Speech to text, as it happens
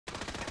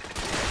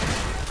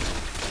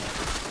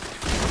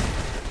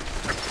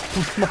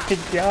Oh my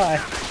god.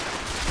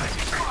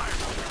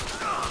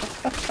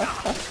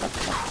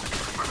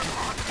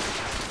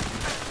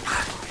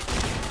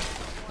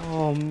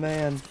 Oh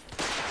man.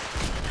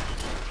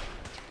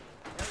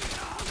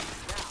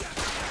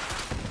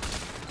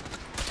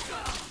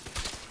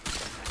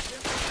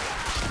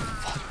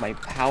 Fuck, my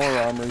power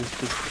armor is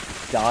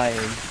just dying.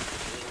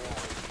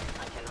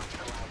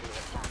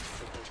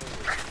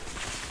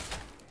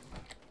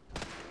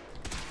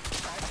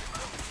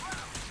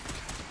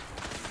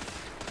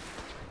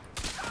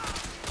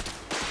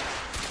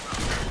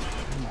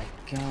 Oh my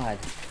god.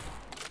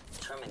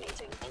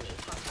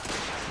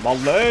 My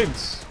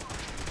legs!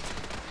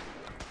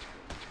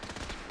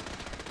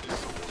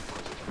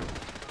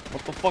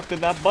 What the fuck did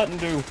that button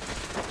do?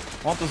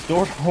 I want this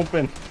door to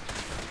open.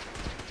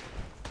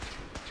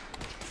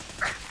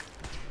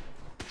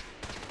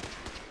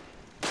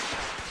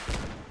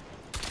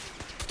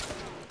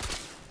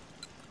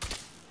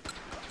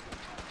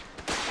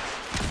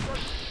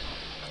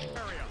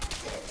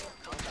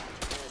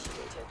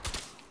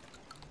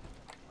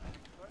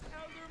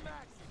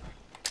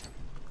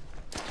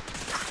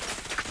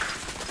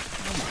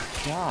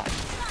 God.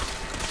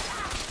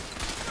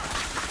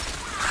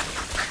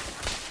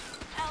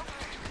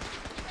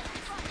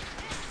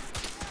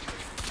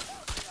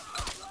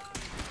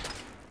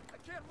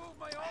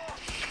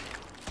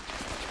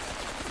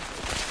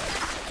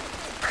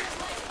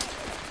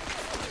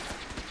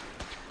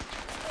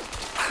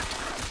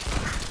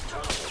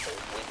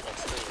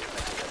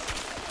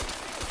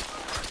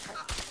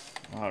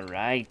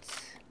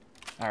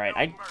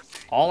 Alright,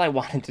 all I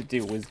wanted to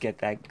do was get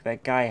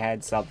that guy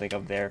had something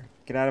up there.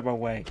 Get out of my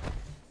way.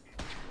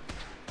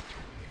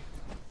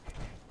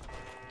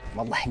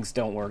 My legs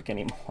don't work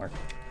anymore.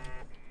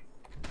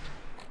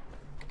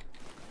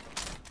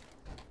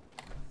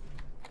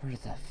 Where's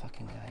that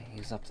fucking guy?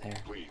 He's up there.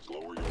 Please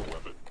lower your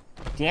weapon.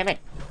 Damn it!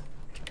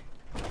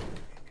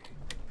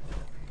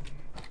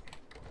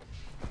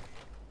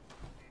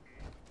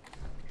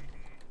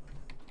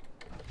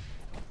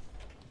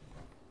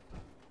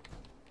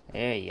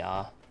 There you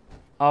are.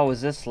 Oh,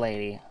 is this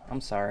lady? I'm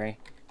sorry.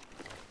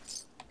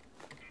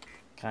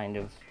 Kind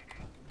of.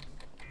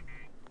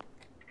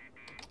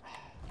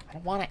 I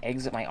don't want to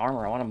exit my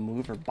armor. I want to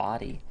move her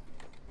body.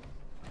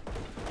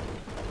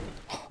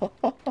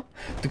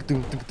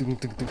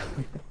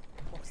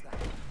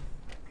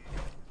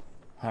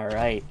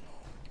 Alright.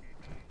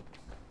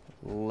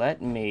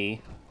 Let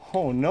me...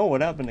 Oh no,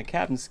 what happened to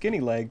Captain Skinny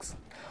Legs?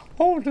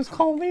 Oh, just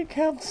call me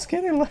Captain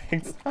Skinny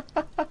Legs.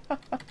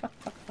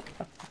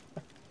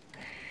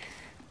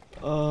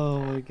 Oh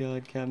my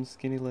god, Captain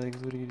Skinny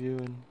Legs, what are you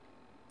doing?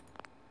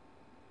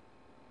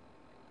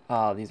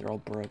 Oh, these are all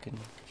broken.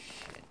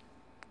 Shit.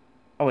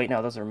 Oh wait,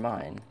 no, those are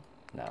mine.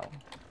 No. I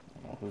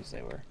don't know whose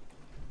they were.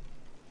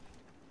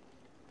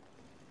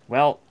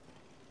 Well,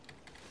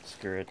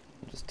 screw it.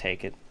 I'll just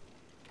take it.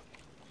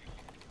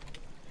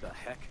 The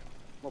heck?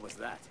 What was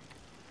that?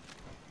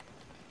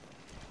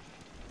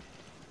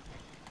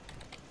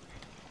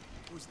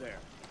 Who's there?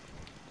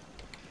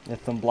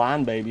 There's some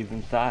blind babies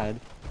inside.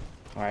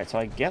 Alright, so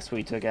I guess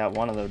we took out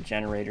one of those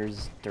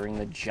generators during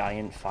the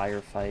giant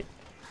firefight.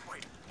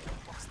 Wait,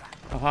 what's that?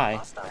 Oh,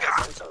 hi.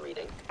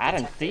 I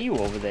didn't see you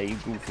over there, you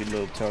goofy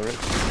little turret.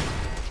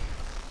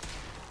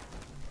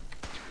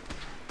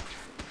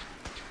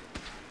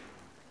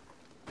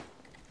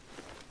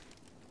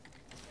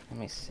 Let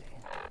me see.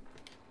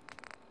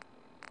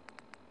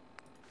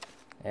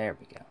 There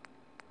we go.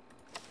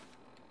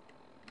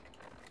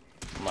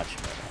 Much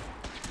better.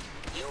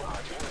 You are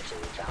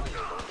damaging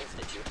valuable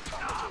Institute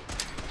property.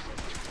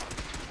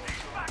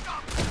 Back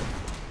up!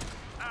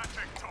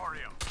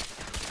 Victorium!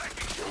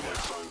 Light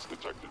signs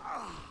detected.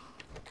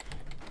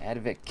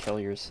 Advic, kill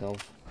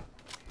yourself.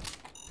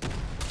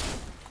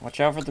 Watch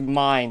out for the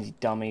mines, you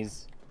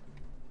dummies.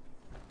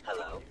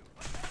 Hello?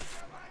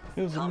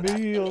 It's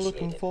me you're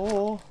looking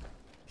for.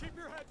 Keep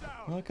your head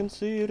down! I can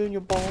see it in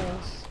your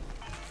balls.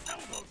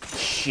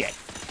 Shit.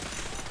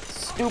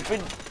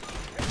 Stupid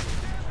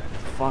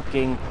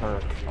fucking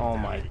perk. Oh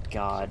my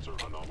god.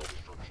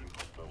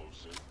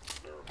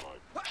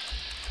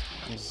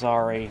 I'm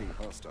sorry.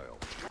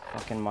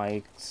 Fucking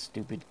my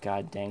stupid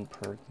goddamn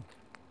perk.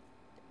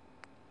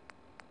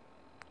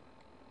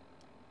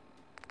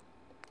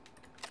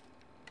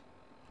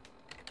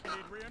 Need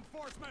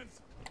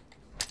reinforcements!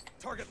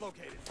 Target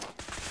located.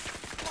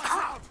 Watch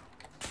out!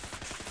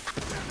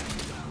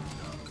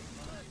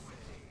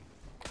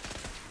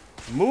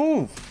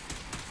 Move!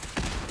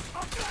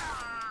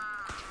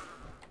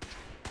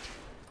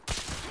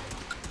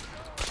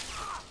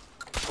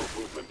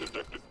 Movement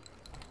detected.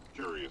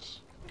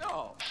 Curious.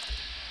 No.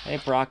 Hey,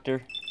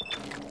 Proctor.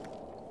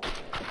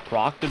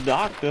 Proctor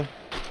Doctor.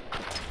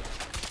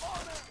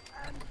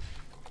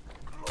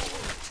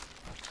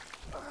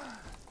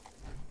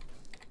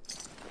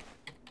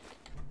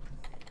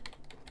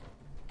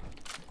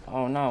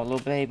 Oh no, little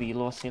baby, you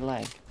lost your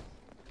leg.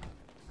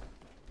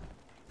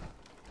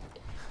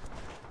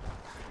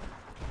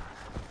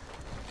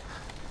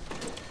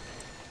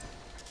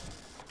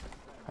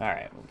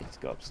 Alright, let's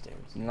go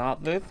upstairs.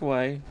 Not this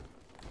way.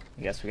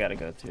 I guess we gotta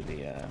go through the,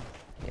 yeah.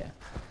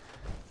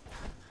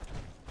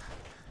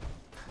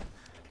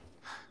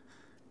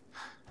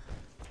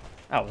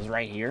 Oh, it was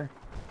right here.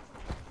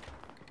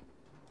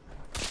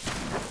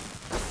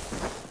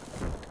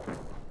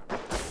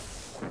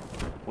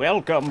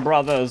 Welcome,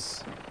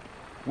 brothers.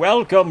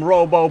 Welcome,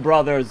 Robo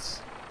Brothers.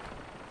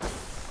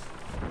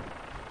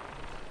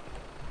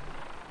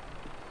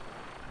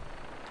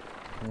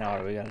 Now what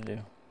do we gotta do?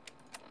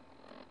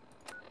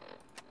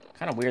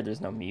 Kind of weird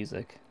there's no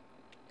music.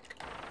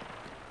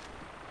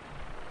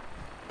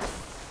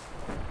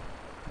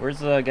 Where's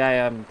the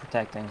guy I'm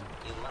protecting?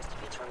 You must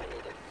be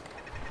terminated.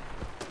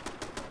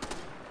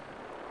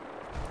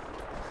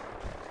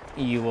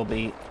 You will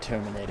be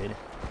terminated.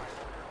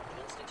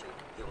 The Institute,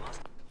 you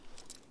must.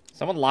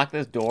 Someone lock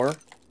this door.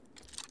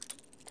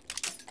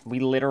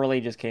 We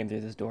literally just came through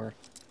this door.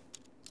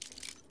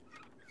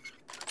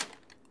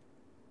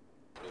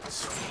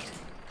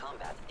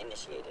 Combat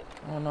initiated.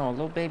 Oh no,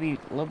 little baby,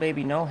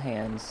 no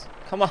hands.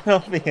 Come on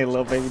over here,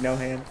 little baby, no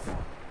hands.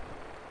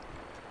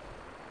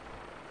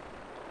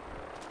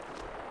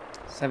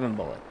 7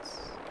 bullets.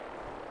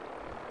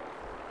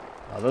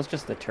 Are those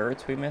just the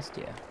turrets we missed?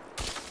 Yeah.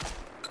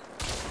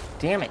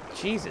 Damn it,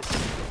 Jesus.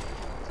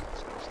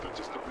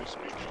 Statistically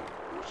speaking,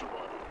 your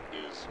survival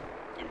is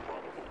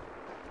improbable.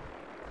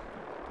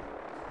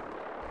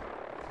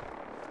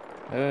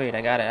 Wait,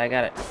 I got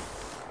it.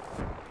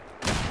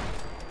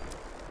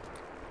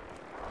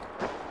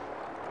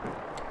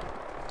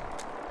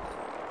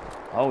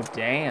 Oh,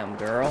 damn,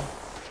 girl.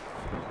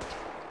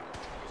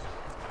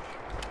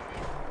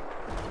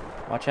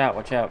 Watch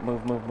out.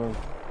 Move.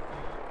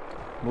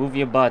 Move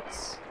your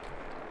butts.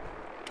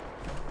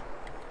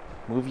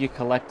 Move your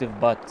collective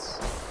butts.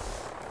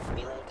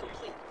 Relay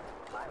complete.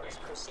 Virus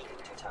proceeding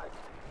to target.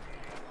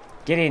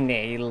 Get in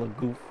there, you little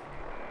goof.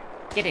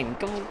 Get in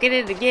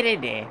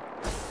there.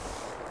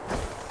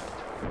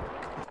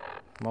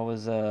 What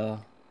was,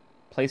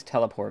 place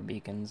teleport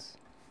beacons.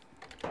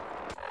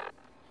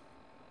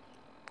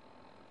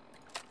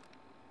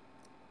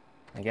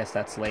 I guess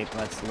that's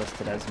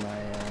listed as my,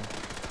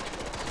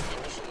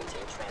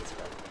 Initiating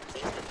transfer.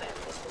 Please defend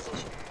this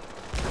position.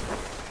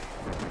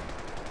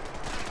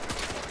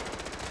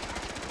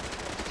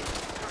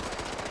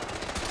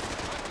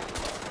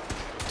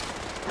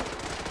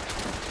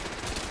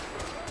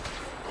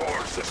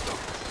 Core system.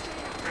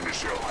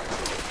 Initialize.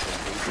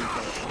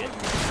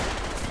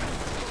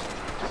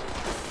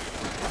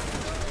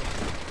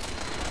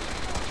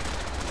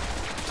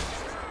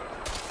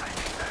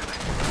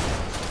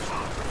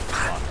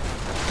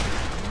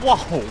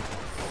 Whoa!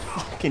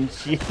 Fucking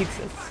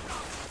Jesus.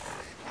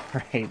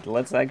 Alright,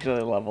 let's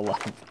actually level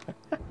up.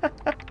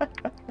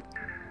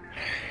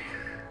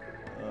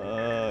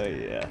 Oh,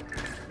 yeah.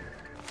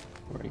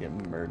 We're gonna get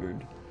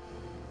murdered.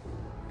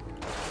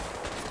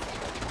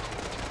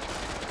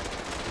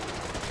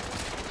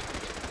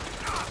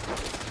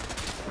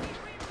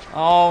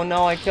 Oh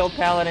no, I killed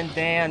Paladin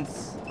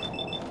Dance.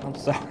 I'm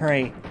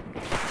sorry.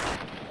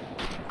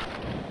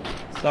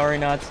 Sorry,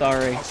 not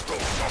sorry. Hostile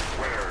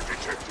software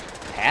detected.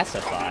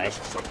 Pacify?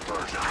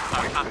 Subversion.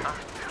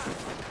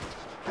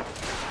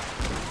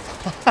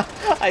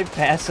 I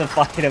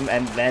pacified him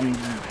and then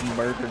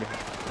murdered him.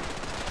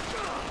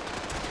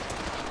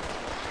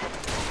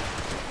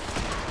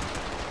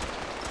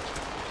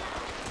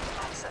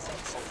 Accessing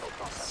central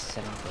process.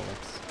 7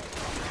 bullets.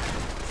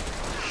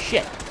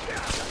 Shit.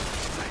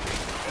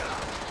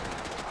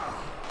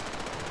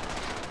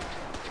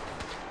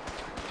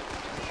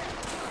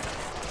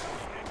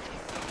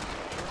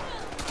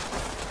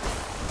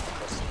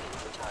 Proceeding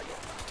to target.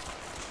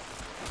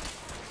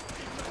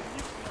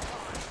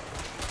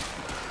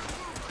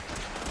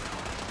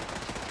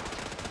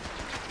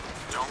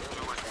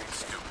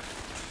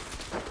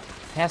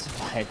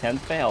 Pacify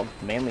attempt failed,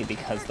 mainly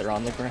because they're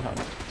on the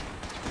ground.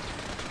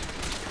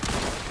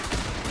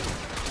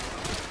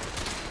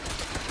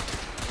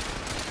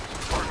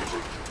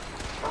 Targeting.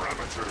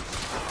 Parameters.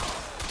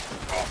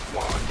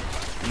 Offline.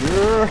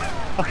 You're...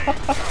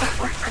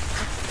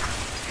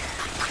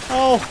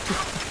 Oh!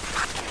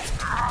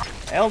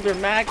 Elder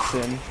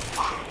Maxon,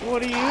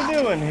 what are you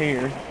doing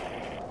here?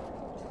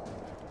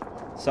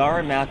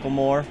 Sorry,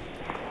 Macklemore.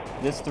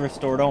 This thrift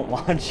store don't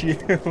want you.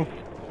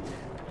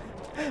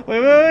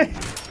 Wait.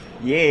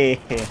 Yeah.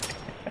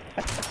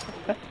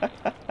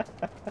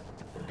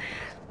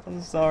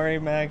 I'm sorry,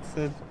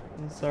 Maxon.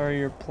 I'm sorry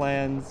your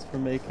plans for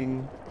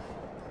making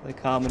the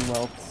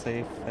Commonwealth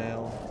safe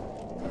fail.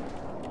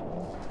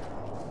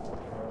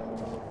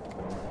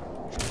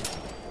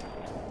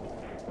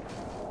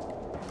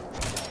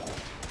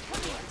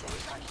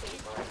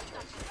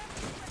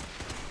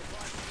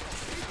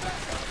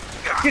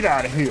 Get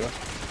out of here!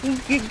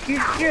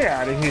 Get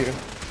out of here!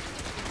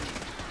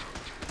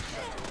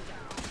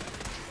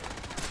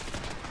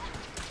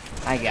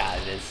 I got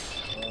this.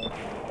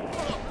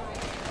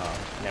 Oh,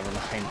 never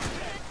mind.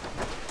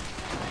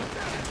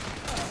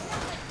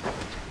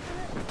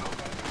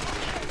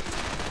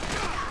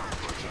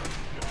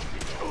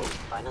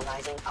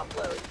 Finalizing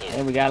upload in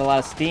And we got a lot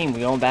of steam.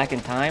 We going back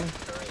in time?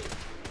 3,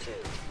 2,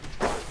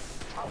 1.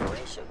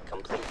 Operation complete.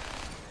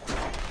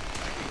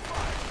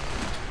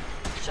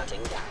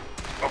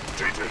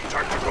 Updated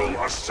tactical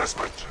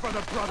assessment.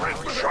 Red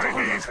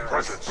Chinese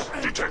presence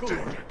detected.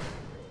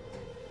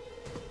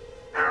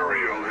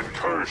 Aerial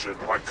incursion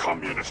by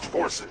communist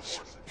forces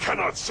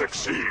cannot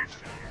succeed.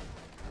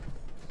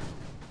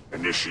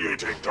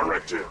 Initiating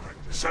directive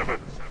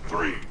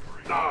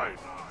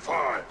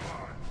 7395.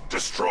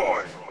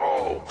 Destroy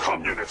all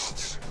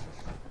communists.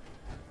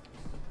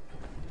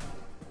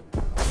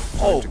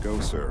 Oh. To go,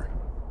 sir.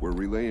 We're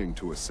relaying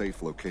to a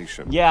safe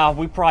location. Yeah,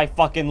 we probably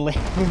fucking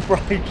leave. We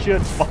probably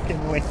should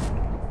fucking leave.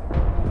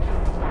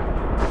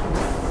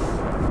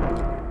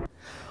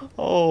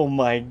 Oh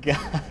my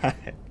god.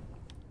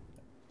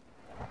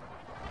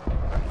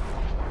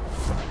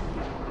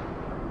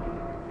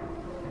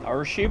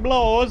 There she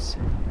blows.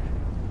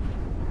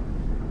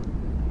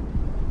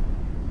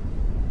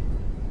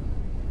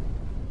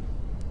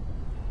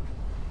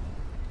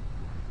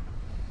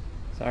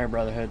 Sorry,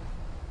 Brotherhood.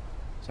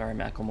 Sorry,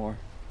 Macklemore.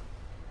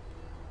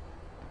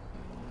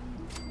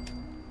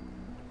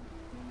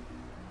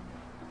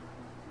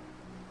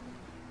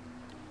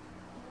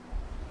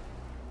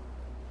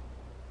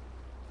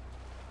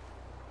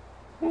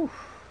 Whew.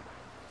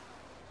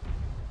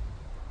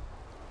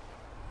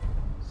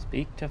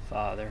 Speak to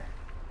Father.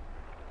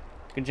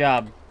 Good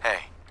job.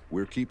 Hey.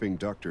 We're keeping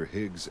Dr.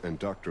 Higgs and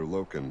Dr.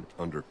 Loken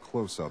under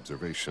close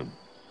observation.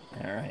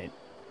 Alright.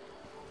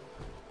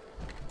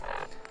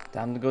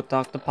 Time to go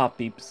talk to Pop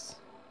Peeps.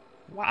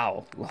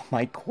 Wow,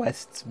 my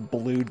quests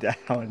blew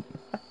down.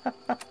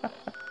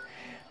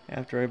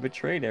 After I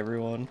betrayed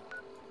everyone.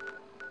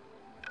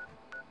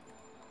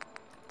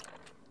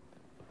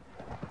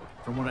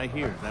 From what I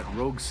hear, that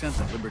rogue synth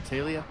at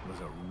Libertalia was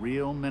a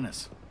real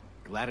menace.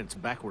 Glad it's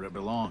back where it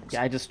belongs.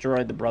 Yeah, I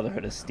destroyed the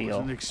Brotherhood of Steel.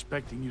 Wasn't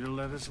expecting you to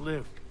let us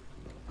live.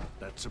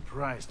 That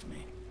surprised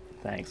me.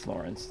 Thanks,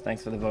 Lawrence.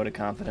 Thanks for the vote of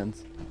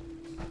confidence.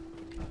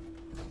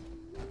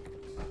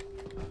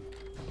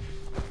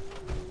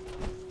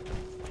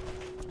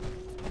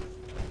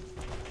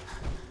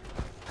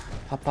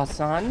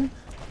 Papa-san?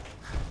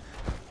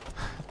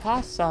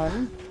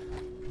 Papa-san?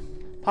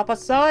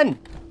 Papa-san!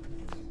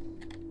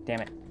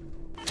 Damn it.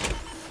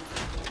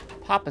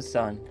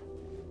 Papa-san.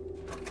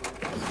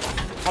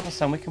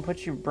 Papa-san, we can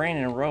put your brain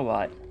in a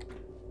robot.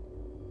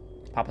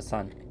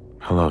 Papa-san.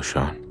 Hello,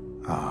 Sean.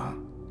 Ah,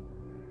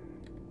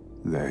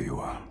 there you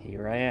are.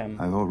 Here I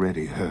am. I've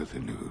already heard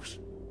the news.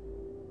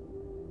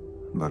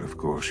 But of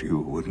course you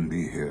wouldn't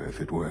be here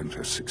if it weren't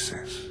a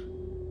success.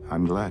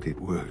 I'm glad it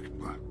worked,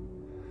 but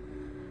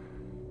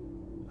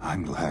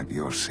I'm glad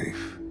you're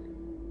safe.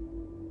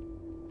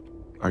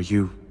 Are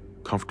you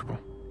comfortable?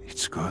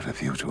 It's good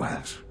of you to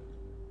ask.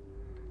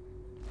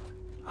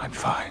 I'm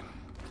fine.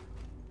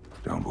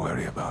 Don't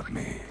worry about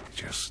me.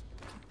 Just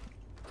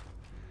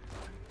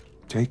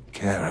take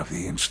care of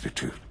the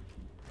Institute.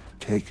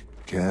 Take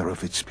care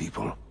of its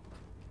people.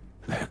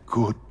 They're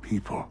good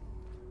people.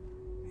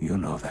 You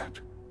know that.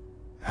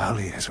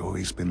 Allie has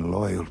always been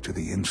loyal to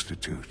the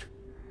Institute.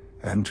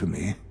 And to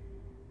me.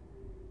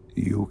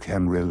 You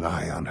can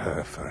rely on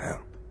her for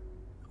help.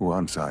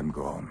 Once I'm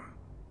gone,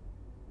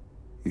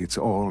 it's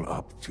all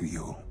up to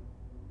you.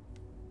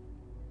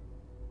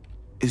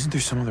 Isn't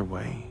there some other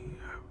way?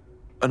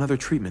 Another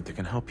treatment that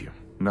can help you?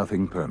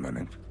 Nothing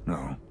permanent,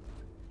 no.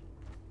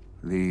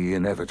 The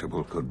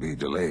inevitable could be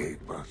delayed,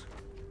 but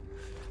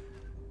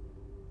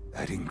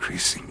at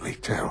increasingly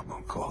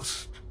terrible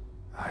cost,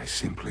 I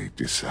simply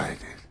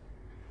decided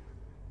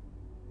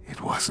it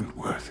wasn't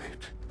worth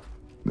it.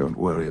 Don't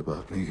worry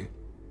about me.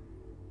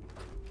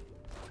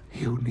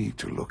 You need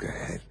to look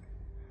ahead.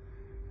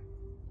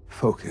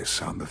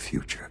 Focus on the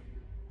future.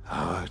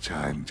 Our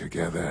time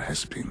together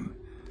has been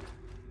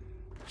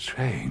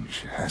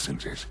strange,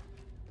 hasn't it?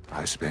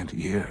 I spent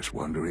years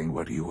wondering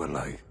what you were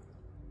like.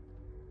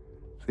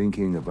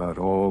 Thinking about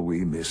all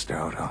we missed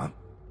out on.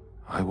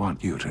 I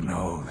want you to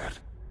know that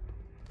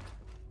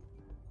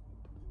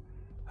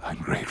I'm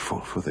grateful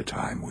for the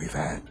time we've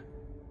had.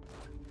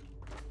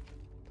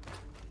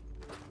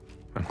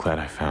 I'm glad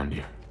I found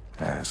you.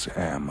 As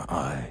am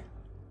I.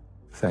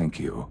 Thank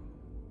you,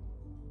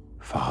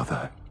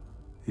 Father.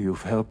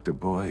 You've helped a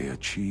boy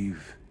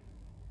achieve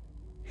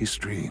his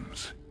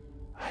dreams.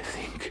 I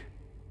think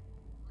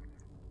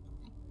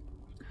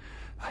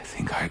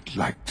I'd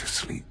like to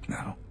sleep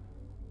now.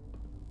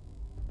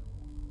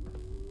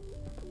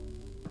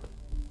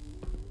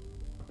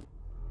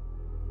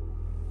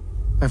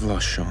 I've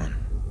lost Sean.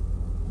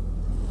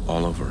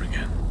 All over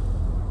again.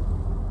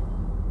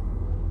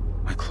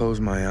 I close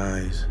my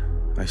eyes.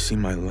 I see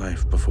my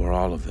life before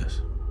all of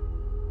this.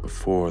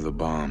 Before the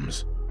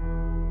bombs.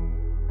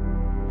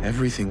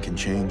 Everything can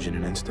change in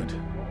an instant.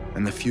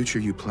 And the future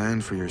you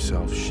plan for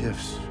yourself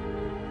shifts,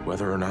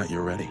 whether or not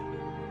you're ready.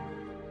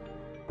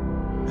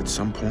 At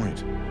some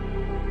point,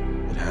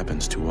 it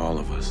happens to all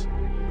of us.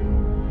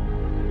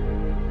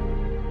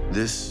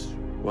 This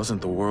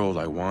wasn't the world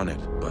I wanted,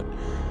 but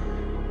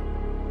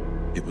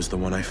it was the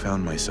one I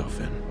found myself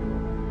in.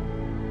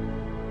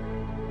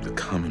 The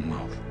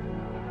Commonwealth.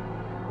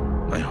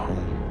 My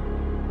home.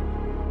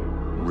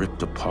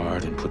 Ripped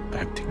apart and put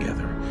back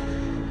together.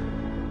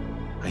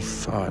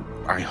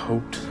 I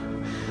hoped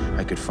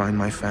I could find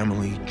my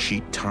family,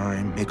 cheat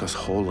time, make us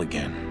whole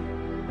again.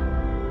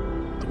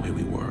 The way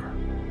we were.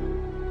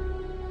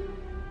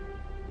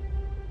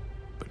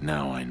 But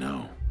now I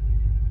know.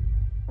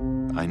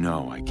 I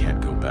know I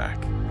can't go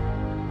back.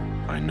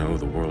 I know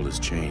the world has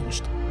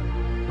changed.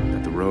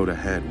 That the road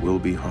ahead will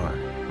be hard.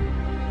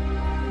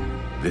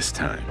 This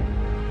time,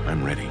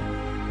 I'm ready.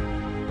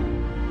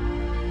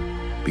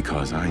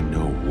 Because I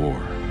know war.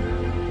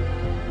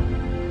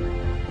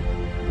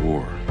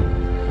 War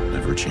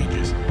never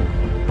changes.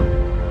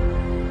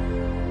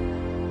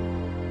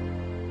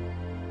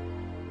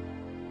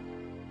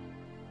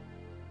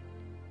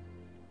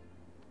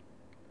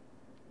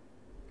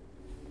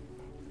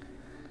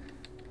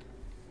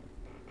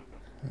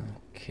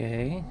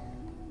 Okay.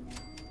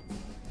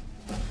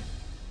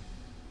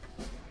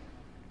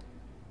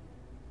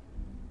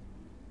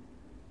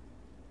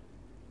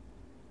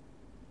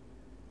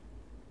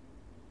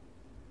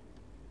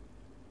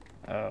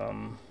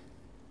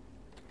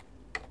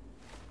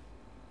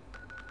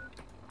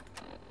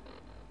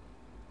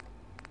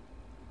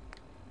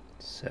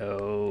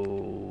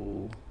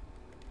 So,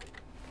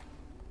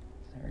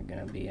 is there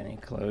gonna be any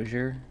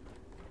closure?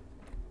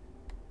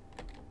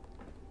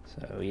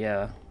 So,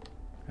 yeah.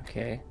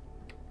 Okay.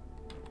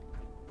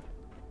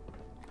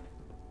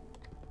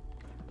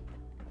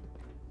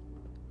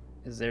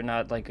 Is there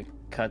not like a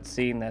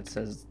cutscene that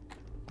says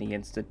the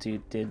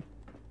Institute did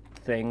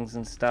things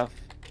and stuff?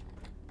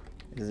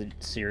 Is it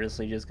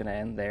seriously just gonna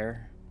end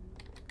there?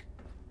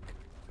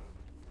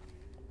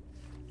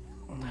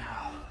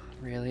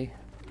 Really?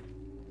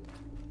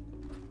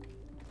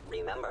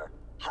 Remember,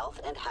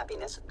 health and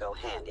happiness go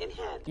hand in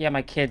hand. Yeah,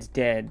 my kid's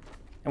dead.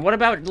 And what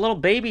about little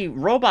baby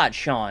robot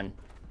Sean?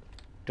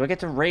 Do I get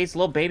to raise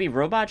little baby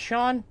robot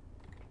Sean?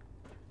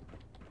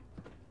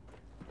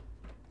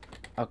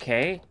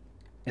 Okay.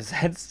 Is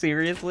that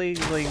seriously?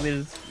 Like,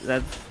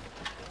 they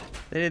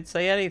didn't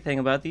say anything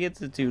about the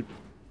Institute.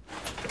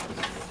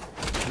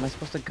 Am I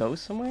supposed to go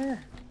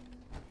somewhere?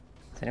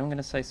 Is anyone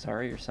gonna say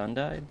sorry your son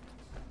died?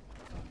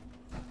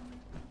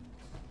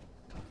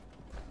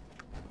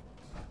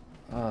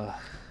 Ugh.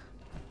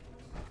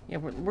 Yeah,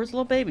 where's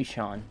little baby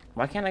Sean?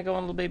 Why can't I go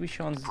on little baby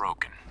Sean's...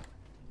 Broken.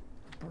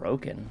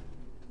 Broken?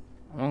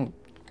 I don't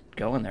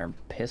go in there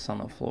and piss on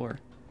the floor.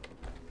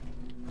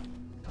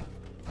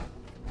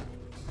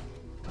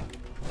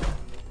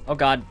 Oh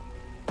god.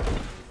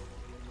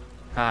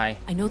 Hi.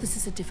 I know this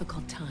is a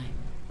difficult time,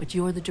 but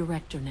you're the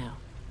director now.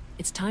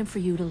 It's time for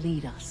you to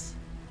lead us.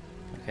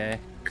 Okay.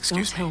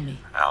 Excuse Don't tell me.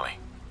 Allie.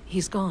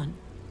 He's gone,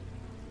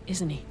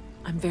 isn't he?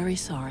 I'm very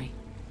sorry.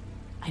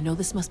 I know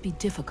this must be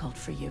difficult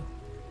for you.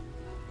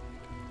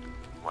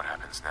 What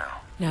happens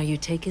now? Now you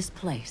take his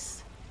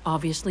place.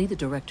 Obviously, the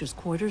director's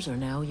quarters are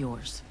now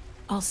yours.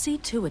 I'll see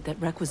to it that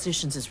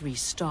Requisitions is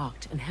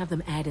restocked and have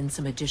them add in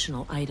some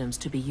additional items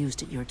to be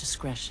used at your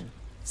discretion.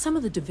 Some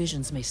of the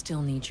divisions may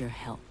still need your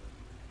help.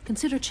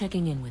 Consider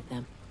checking in with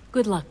them.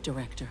 Good luck,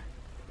 Director.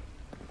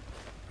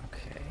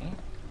 Okay.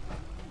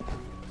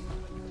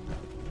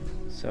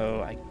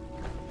 So,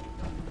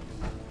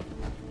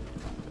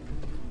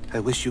 I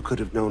wish you could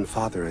have known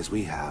Father as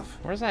we have.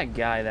 where's that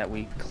guy that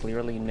we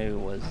clearly knew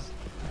was...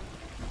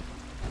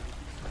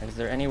 Is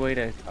there any way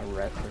to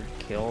arrest or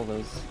kill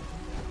the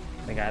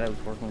guy that was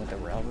working with the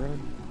railroad?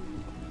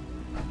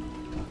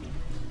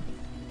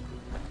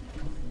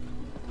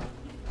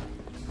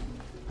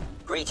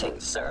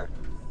 Greetings, sir.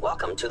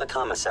 Welcome to the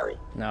commissary.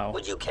 No.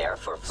 Would you care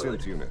for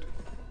food? Synth Unit,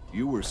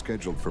 you were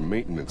scheduled for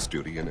maintenance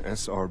duty in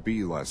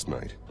SRB last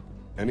night.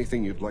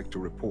 Anything you'd like to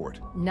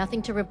report?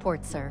 Nothing to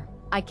report, sir.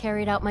 I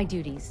carried out my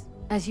duties,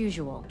 as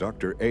usual.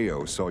 Dr.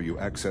 Ao saw you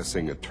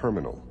accessing a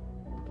terminal.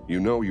 You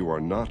know you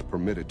are not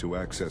permitted to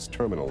access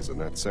terminals in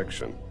that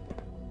section.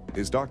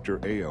 Is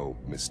Dr. Ao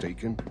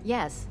mistaken?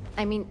 Yes.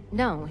 I mean,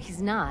 no,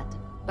 he's not.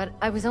 But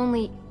I was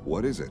only...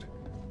 What is it?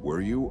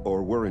 Were you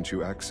or weren't you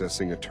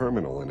accessing a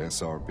terminal in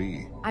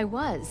SRB? I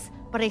was,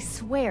 but I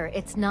swear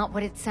it's not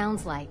what it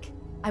sounds like.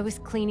 I was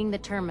cleaning the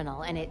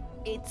terminal, and it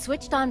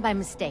switched on by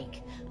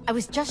mistake. I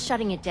was just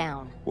shutting it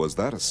down. Was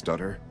that a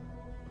stutter?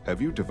 Have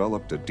you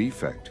developed a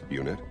defect,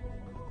 Unit?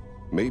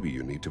 Maybe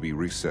you need to be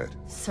reset.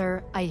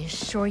 Sir, I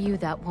assure you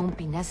that won't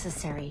be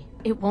necessary.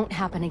 It won't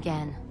happen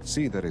again.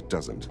 See that it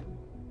doesn't.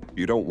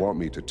 You don't want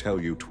me to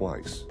tell you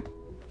twice.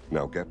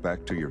 Now get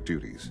back to your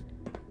duties.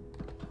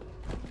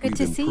 Good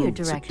to see you,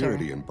 improved Director.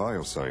 security in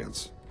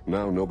bioscience.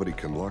 Now nobody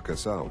can lock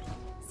us out.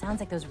 Sounds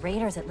like those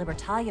raiders at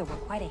Libertalia were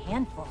quite a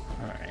handful.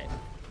 Alright.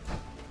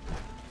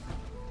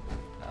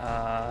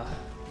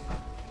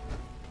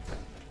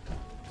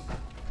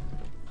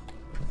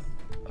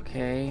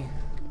 Okay.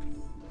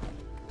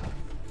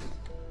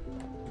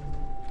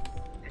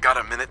 Got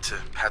a minute to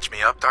patch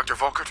me up, Dr.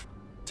 Volkert?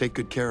 Take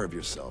good care of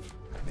yourself,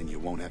 and you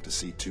won't have to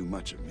see too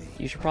much of me.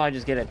 You should probably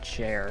just get a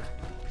chair.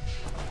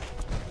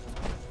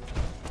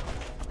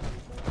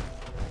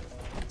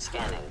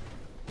 Scanning.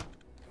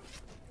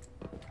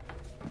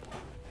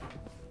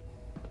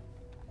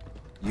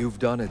 You've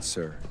done it,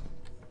 sir.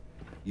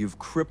 You've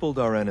crippled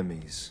our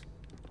enemies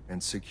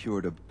and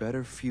secured a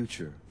better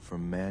future for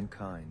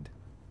mankind.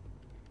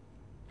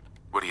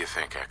 What do you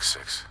think,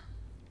 X6?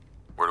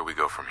 Where do we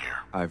go from here?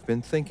 I've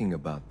been thinking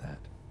about that.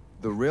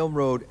 The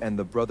Railroad and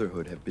the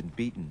Brotherhood have been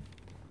beaten,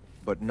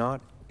 but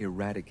not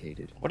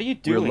eradicated. What are you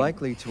doing? We're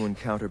likely to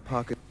encounter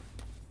pockets.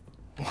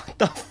 What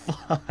the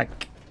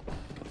fuck?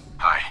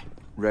 Hi.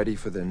 Ready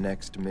for the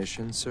next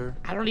mission, sir?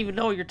 I don't even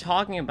know what you're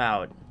talking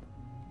about.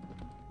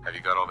 Have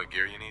you got all the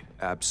gear you need?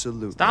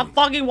 Absolutely. Stop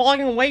fucking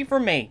walking away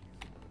from me.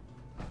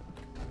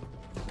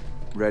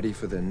 Ready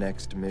for the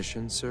next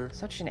mission, sir?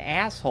 Such an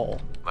asshole.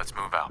 Let's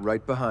move out.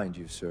 Right behind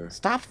you, sir.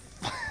 Stop.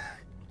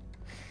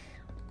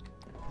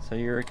 So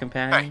you're a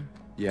companion? Hey.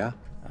 Yeah?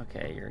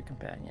 Okay, you're a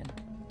companion.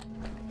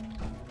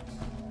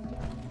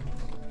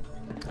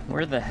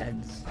 Where are the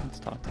heads? Let's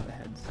talk to the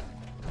heads.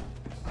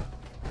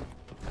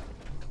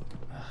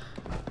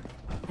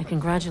 I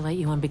congratulate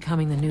you on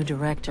becoming the new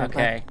director,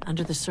 Okay. but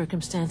under the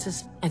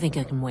circumstances, I think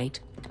I can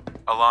wait.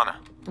 Alana.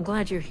 I'm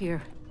glad you're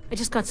here. I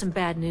just got some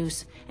bad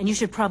news, and you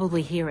should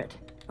probably hear it.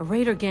 A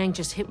raider gang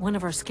just hit one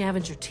of our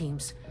scavenger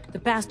teams. The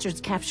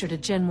bastards captured a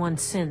Gen 1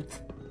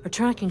 synth. Our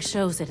tracking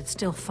shows that it's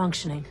still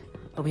functioning,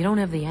 but we don't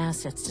have the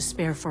assets to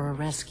spare for a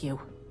rescue.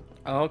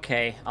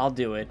 Okay, I'll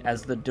do it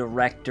as the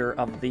director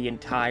of the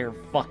entire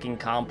fucking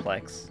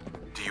complex.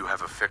 Do you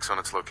have a fix on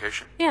its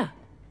location? Yeah.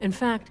 In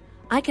fact,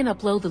 I can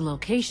upload the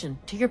location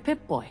to your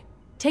Pip-Boy.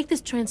 Take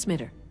this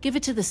transmitter. Give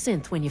it to the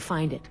synth when you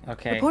find it.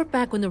 Okay. Report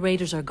back when the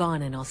raiders are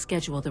gone and I'll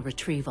schedule the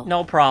retrieval.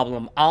 No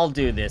problem. I'll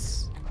do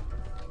this.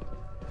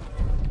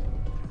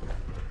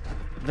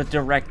 The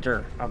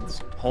director of this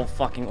whole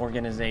fucking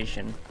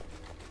organization.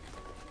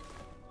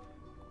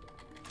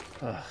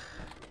 Ugh.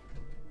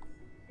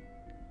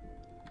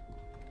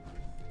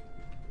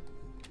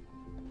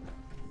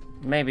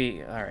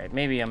 Maybe, alright,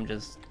 maybe I'm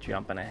just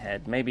jumping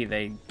ahead. Maybe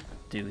they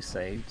do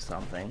say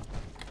something.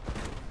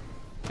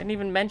 Didn't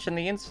even mention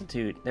the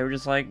Institute. They were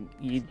just like,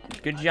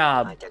 good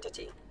job.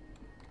 Identity.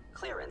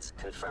 Clearance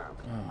confirmed.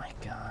 Oh my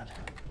god.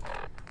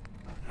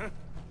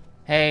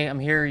 Hey, I'm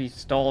here. You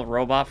stole a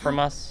robot from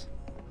us.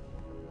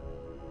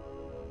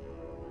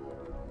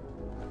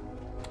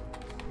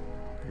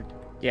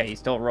 Yeah, you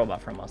stole a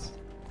robot from us.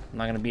 I'm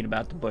not gonna beat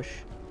about the bush.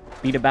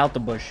 Beat about the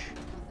bush.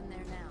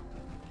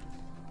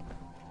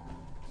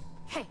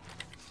 Hey.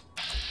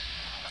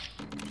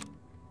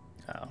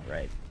 Oh,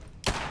 right.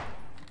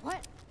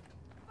 What?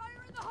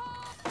 Fire in the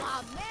hole!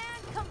 Aw,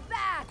 man, come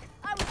back!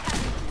 I was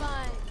having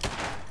fun.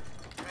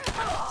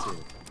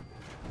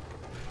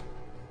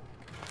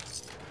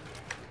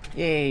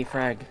 Yay,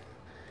 frag.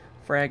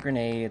 Frag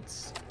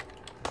grenades.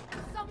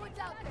 Someone's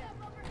out there.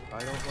 I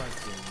don't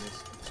like being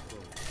misexposed.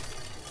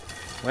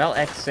 Well,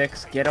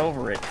 X6, get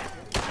over it. I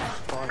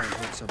thought I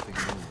heard something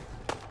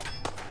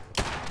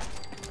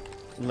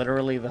new.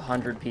 Literally the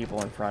 100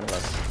 people in front of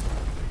us.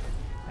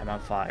 I'm on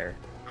fire.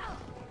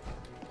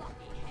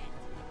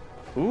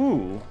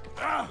 Ooh.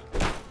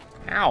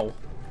 Ow.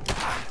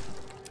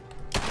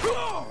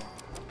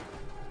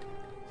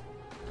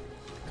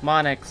 Come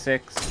on,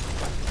 X6.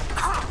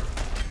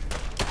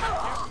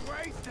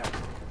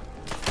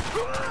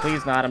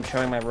 Please not, I'm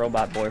showing my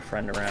robot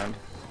boyfriend around.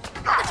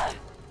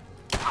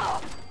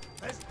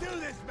 Let's do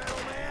this, metal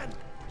man!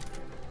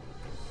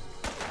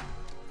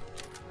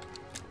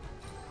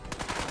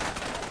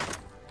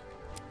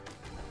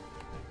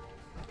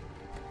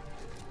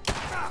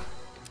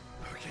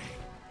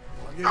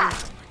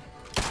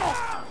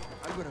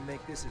 I'm gonna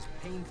make this as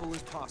painful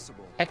as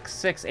possible.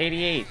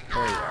 X688.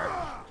 There you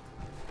are.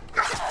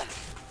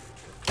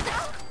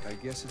 I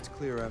guess it's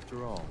clear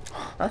after all.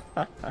 I'm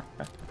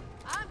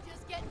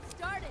just getting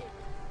started.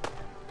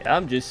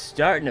 I'm just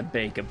starting to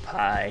bake a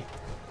pie.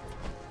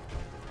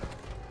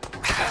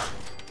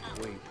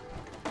 Wait,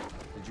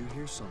 did you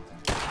hear something?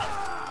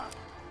 Oh,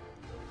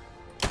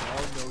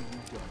 no, you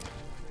don't.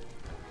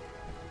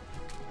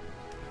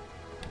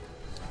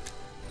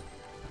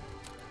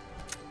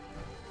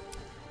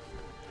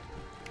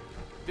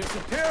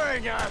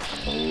 Disappearing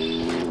us!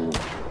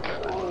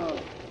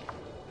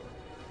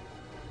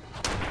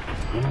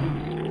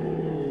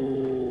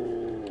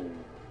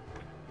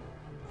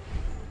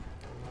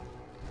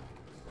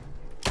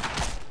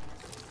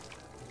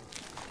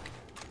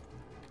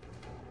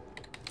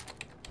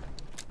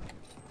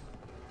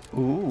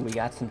 Ooh, we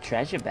got some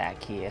treasure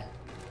back here.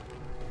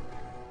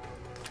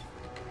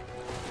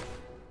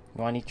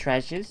 You want any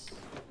treasures?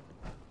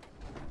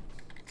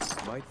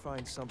 Might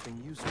find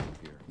something useful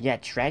here. Yeah,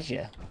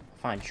 treasure.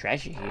 Find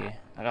treasure here.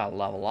 I gotta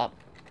level up.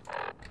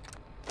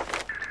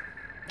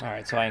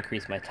 Alright, so I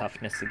increased my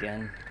toughness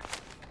again.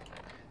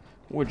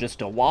 We're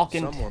just a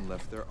walking. Someone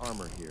left their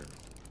armor here.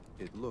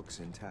 It looks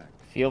intact.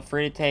 Feel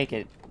free to take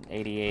it,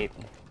 88.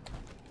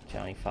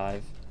 Johnny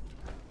 5.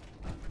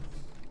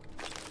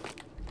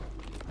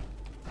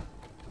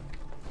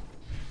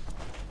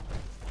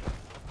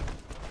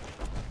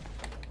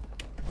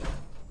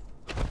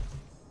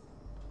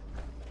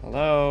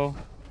 Hello?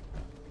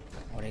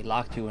 Oh, they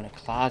locked you in a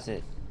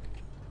closet.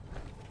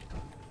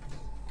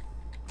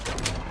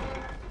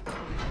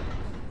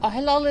 Oh,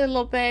 hello,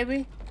 little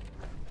baby.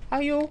 How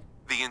you?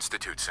 The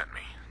Institute sent me.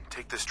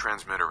 Take this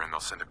transmitter and they'll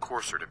send a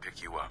courser to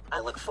pick you up.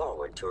 I look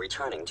forward to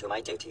returning to my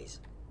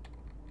duties.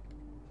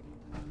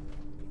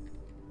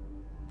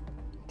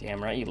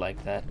 Damn right you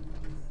like that.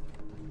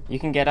 You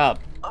can get up.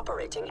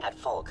 Operating at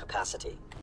full capacity.